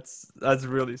cry. That's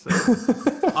really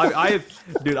sad.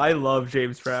 Dude, I love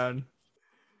James Brown.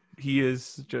 He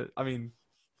is just, I mean,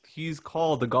 he's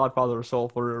called the Godfather of Soul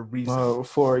for a reason.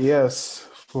 For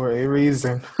a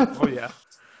reason. Oh yeah,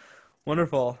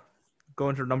 wonderful.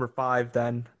 Going to number 5,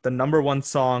 then the number 1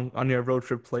 song on your road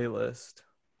trip playlist.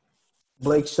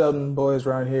 Blake Shelton, Boys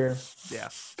Around Here. Yeah,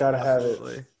 gotta have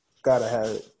it. Gotta have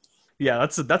it. Yeah,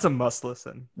 that's a must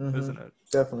listen, isn't it?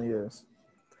 Definitely is.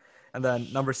 And then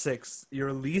number 6,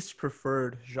 your least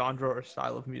preferred genre or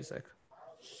style of music.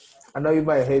 I know you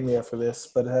might hate me after this,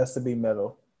 but it has to be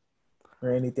metal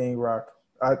or anything rock.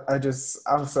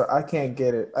 I'm sorry, I can't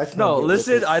get it.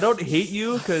 Listen, I don't hate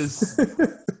you because,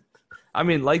 I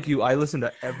mean, like you, I listen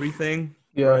to everything,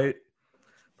 right?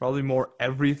 Probably more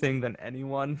everything than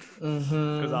anyone.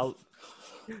 Because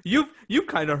you've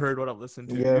kind of heard what I've listened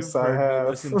to. Yes, You've heard I have. Me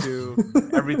listen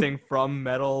to everything from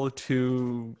metal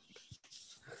to...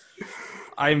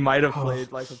 I might have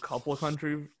played like a couple of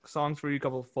country songs for you, a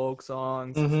couple of folk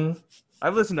songs. Mm-hmm.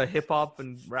 I've listened to hip hop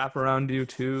and rap around you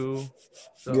too.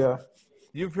 So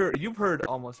you've heard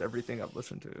almost everything I've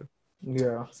listened to.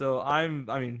 Yeah. So I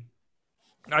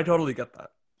totally get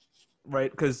that,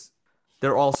 right? Because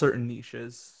they're all certain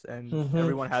niches, and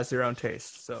everyone has their own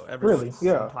taste. So everyone's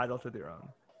entitled to their own.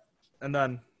 And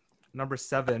then number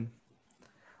 7,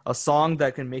 a song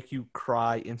that can make you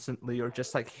cry instantly or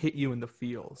just like hit you in the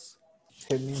feels.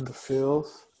 Hit me in the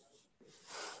feels.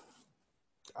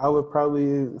 I would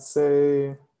probably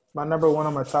say my number 1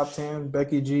 on my top 10,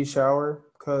 Becky G, Shower,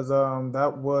 because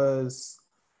that was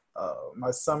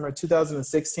my summer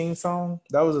 2016 song.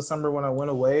 That was the summer when I went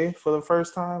away for the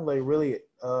first time, like really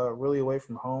away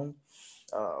from home.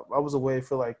 I was away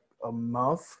for like a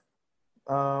month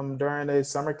during a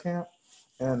summer camp,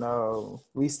 and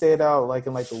we stayed out like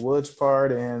in like the woods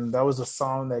part, and that was a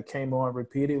song that came on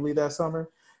repeatedly that summer.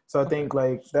 So I think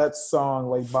like that song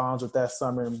like bonds with that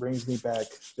summer and brings me back.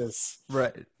 Just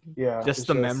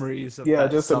memories of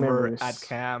that summer at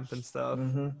camp and stuff.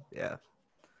 Mm-hmm. Yeah,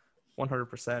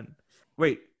 100%.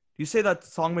 Wait, you say that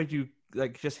song made you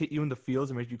like just hit you in the feels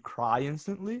and made you cry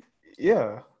instantly?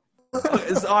 Yeah.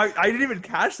 I didn't even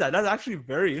catch that. That's actually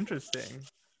very interesting.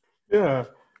 Yeah.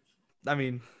 I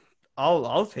mean,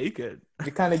 I'll take it.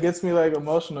 It kind of gets me like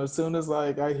emotional as soon as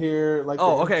like I hear like.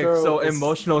 Oh, okay. Intro, so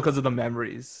emotional because of the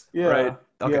memories, right?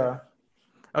 Okay. Yeah.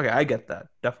 Okay, I get that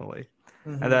definitely.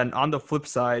 Mm-hmm. And then on the flip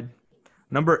side,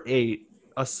 number 8,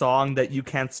 a song that you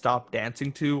can't stop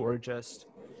dancing to or just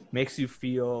makes you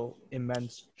feel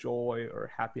immense joy or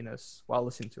happiness while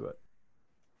listening to it.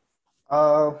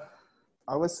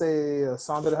 I would say a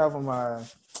song that I have on my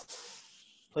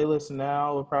playlist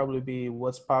now would probably be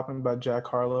 "What's Poppin'" by Jack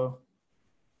Harlow.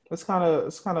 It's kind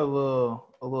of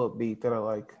a little beat that I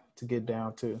like to get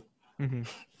down to. Mm-hmm.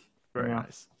 Very Yeah.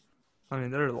 nice. I mean,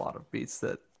 there are a lot of beats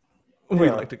that we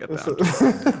Yeah. like to get down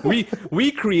to.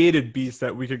 We created beats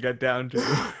that we could get down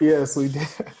to. Yes, we did.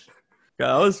 Yeah,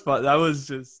 that was fun. That was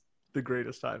just the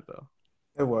greatest time, though.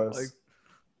 It Like was.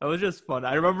 that was just fun.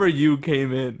 I remember you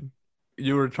came in.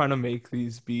 You were trying to make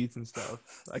these beats and stuff.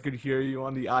 I could hear you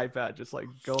on the iPad just like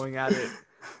going at it.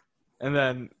 And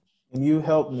then And you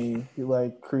helped me. You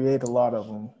like create a lot of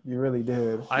them. You really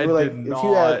did. You I were did like, if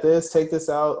you add not. this, take this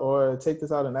out, or take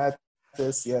this out and add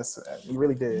this. Yes, you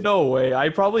really did. No way. I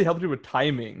probably helped you with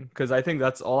timing because I think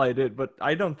that's all I did, but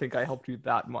I don't think I helped you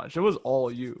that much. It was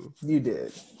all you. You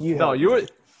did. You No, helped you were. me.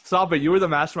 Stop it. You were the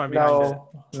mastermind behind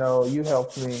it. No, you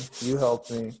helped me. You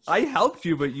helped me. I helped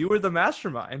you, but you were the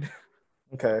mastermind.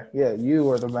 Okay. Yeah, you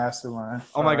were the mastermind.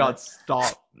 Oh my God,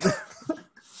 stop.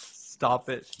 Stop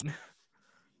it.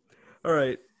 All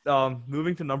right.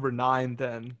 Moving to number 9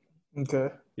 then.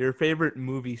 Okay. Your favorite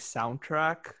movie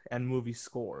soundtrack and movie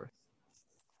score.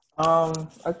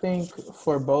 I think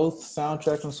for both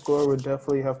soundtrack and score would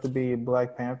definitely have to be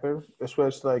Black Panther,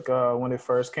 especially like when it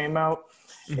first came out,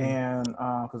 and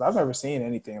because I've never seen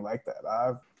anything like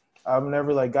that. I've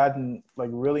never like gotten like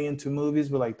really into movies,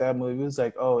 but like that movie was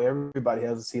like, oh, everybody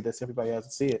has to see this, everybody has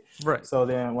to see it. Right. So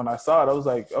then when I saw it, I was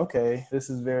like, okay,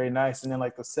 this is very nice. And then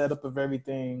like the setup of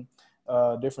everything,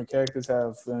 different characters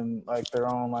have and like their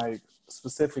own like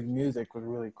specific music was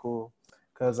really cool.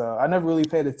 Because I never really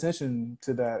paid attention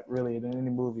to that really in any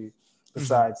movie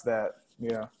besides that.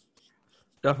 Yeah.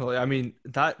 Definitely. I mean,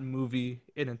 that movie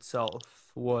in itself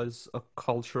was a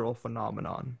cultural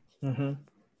phenomenon. Mm-hmm.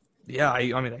 Yeah,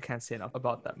 I mean, I can't say enough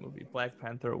about that movie. Black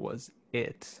Panther was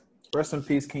it. Rest in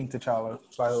peace, King T'Challa,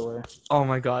 by the way. Oh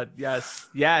my God. Yes.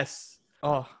 Yes.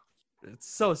 Oh, it's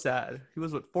so sad. He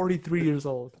was, what, 43 years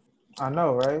old? I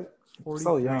know, right? 43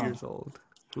 so young. years old.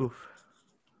 Oof.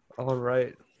 All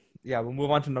right. Yeah, we'll move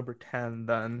on to number 10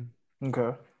 then.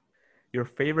 Okay. Your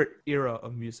favorite era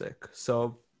of music.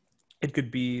 So it could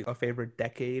be a favorite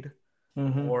decade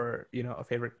or, a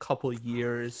favorite couple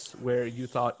years where you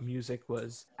thought music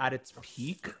was at its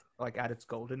peak, like at its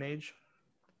golden age.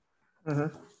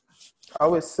 I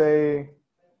would say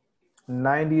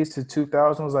 90s to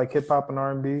 2000s, like hip hop and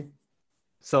R&B.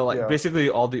 So like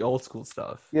basically all the old school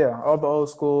stuff. Yeah, all the old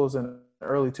schools and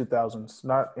early 2000s.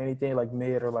 Not anything like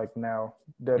mid or like now.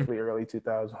 Definitely early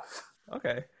 2000s.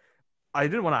 Okay. I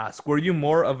did want to ask, were you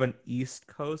more of an East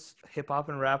Coast hip hop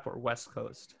and rap or West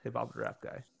Coast hip hop and rap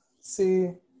guy? See,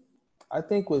 I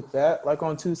think with that, like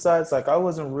on two sides, like I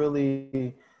wasn't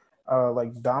really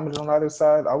like dominant on either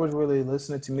side. I was really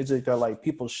listening to music that like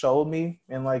people showed me,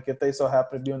 and like if they so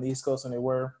happen to be on the East Coast and they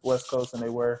were West Coast and they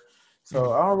were,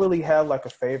 so I don't really have like a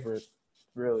favorite,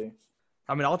 really.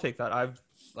 I mean, I'll take that.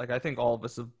 I think all of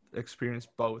us have experienced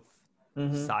both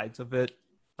sides of it,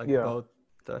 like both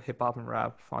the hip hop and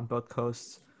rap on both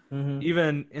coasts.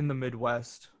 Even in the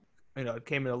Midwest, it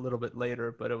came in a little bit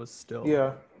later, but it was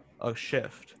still a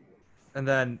shift. And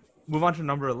then move on to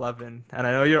number 11. And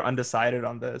I know you're undecided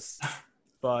on this,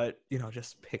 but,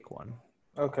 just pick one.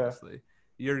 Okay. Honestly.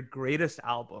 Your greatest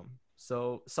album.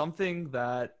 So something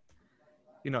that,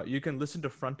 you can listen to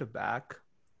front to back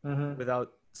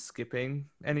without skipping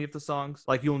any of the songs.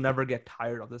 Like, you'll never get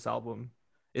tired of this album.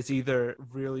 It's either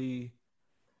really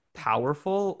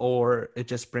powerful or it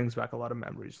just brings back a lot of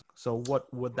memories. So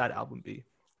what would that album be?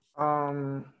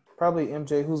 Probably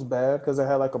MJ Who's Bad, because I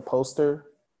had like a poster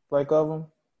like of him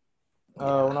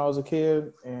when I was a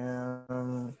kid,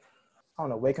 and I don't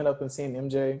know, waking up and seeing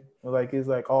MJ like he's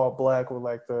like all black with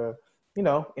like the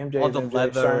MJ all the MJ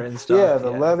leather shirt. and stuff. Yeah,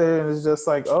 the leather, and it's just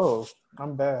like, oh,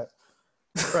 I'm bad.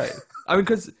 Right. I mean,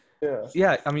 because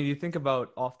I mean, you think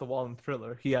about Off the Wall and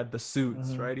Thriller. He had the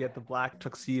suits, right? He had the black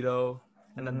tuxedo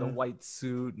and then the white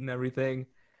suit and everything.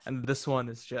 And this one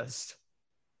is just,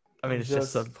 I mean, it's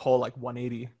just a whole like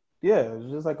 180. Yeah, it's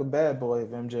just like a bad boy of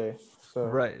MJ. So.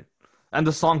 Right. And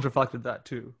the songs reflected that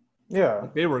too. Yeah.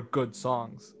 Like, they were good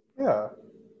songs. Yeah.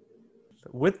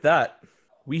 With that,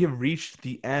 we have reached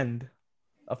the end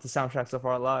of the soundtracks of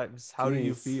our lives. How do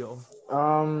you feel?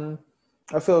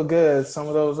 I feel good. Some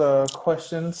of those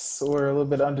questions were a little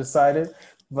bit undecided,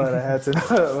 but I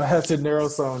had to narrow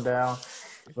some down.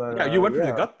 But yeah, you went for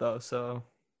the gut though, so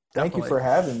thank you for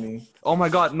having me. Oh my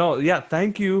God, no, yeah,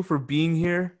 thank you for being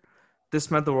here. This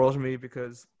meant the world to me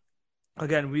because,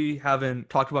 again, we haven't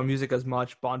talked about music as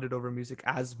much, bonded over music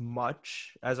as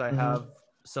much as I have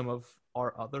some of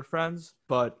our other friends,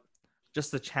 but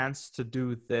just the chance to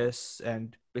do this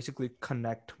and basically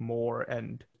connect more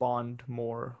and bond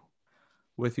more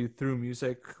with you through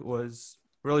music was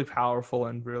really powerful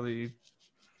and really,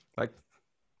 like,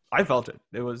 I felt it.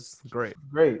 It was great.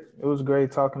 Great. It was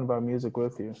great talking about music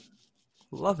with you.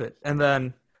 Love it. And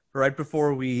then right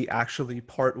before we actually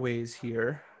part ways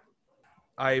here,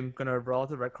 I'm going to roll out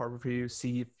the red carpet for you,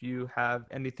 see if you have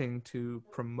anything to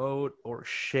promote or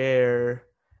share,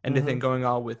 anything going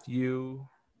on with you.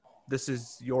 This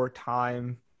is your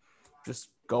time. Just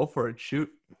go for it.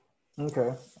 Shoot.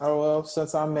 Okay. Oh, well,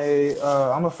 since I'm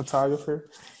a photographer,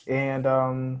 and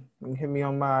you can hit me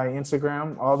on my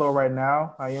Instagram. Although right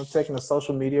now I am taking a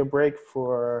social media break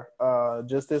for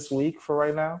just this week for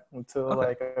right now until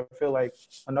I feel like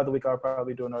another week I'll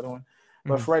probably do another one.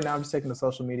 But for right now, I'm just taking a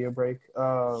social media break.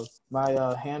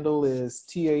 My handle is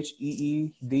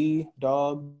THEED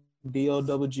dog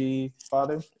DOGG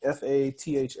father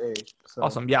FATHA. So.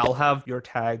 Awesome. Yeah, I'll have your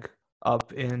tag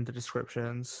up in the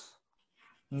descriptions.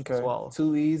 Okay. As well.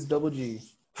 2 E's double G.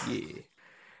 Yeah.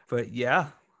 But yeah,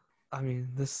 I mean,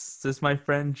 this is my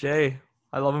friend Jay.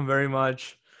 I love him very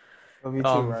much. Love you too,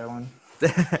 Rylan.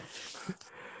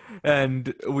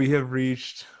 And we have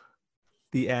reached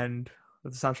the end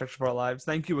of the Soundtracks of Our Lives.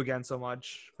 Thank you again so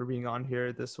much for being on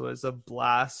here. This was a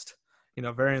blast,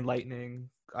 very enlightening.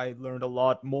 I learned a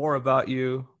lot more about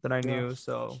you than I knew,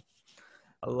 so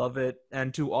I love it.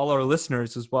 And to all our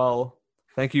listeners as well,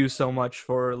 thank you so much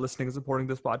for listening and supporting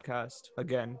this podcast.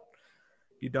 Again,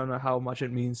 you don't know how much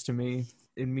it means to me.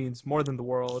 It means more than the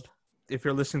world. If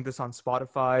you're listening to this on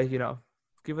Spotify,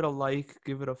 give it a like,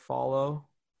 give it a follow.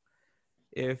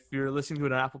 If you're listening to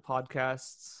it on Apple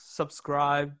Podcasts,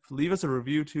 subscribe. Leave us a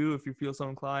review too if you feel so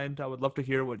inclined. I would love to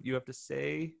hear what you have to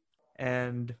say.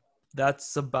 And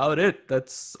that's about it.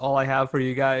 That's all I have for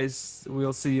you guys.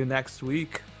 We'll see you next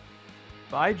week.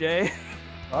 Bye, Jay.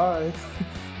 Bye.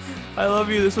 I love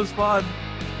you. This was fun.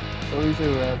 Love you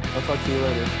too, man. I'll talk to you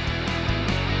later.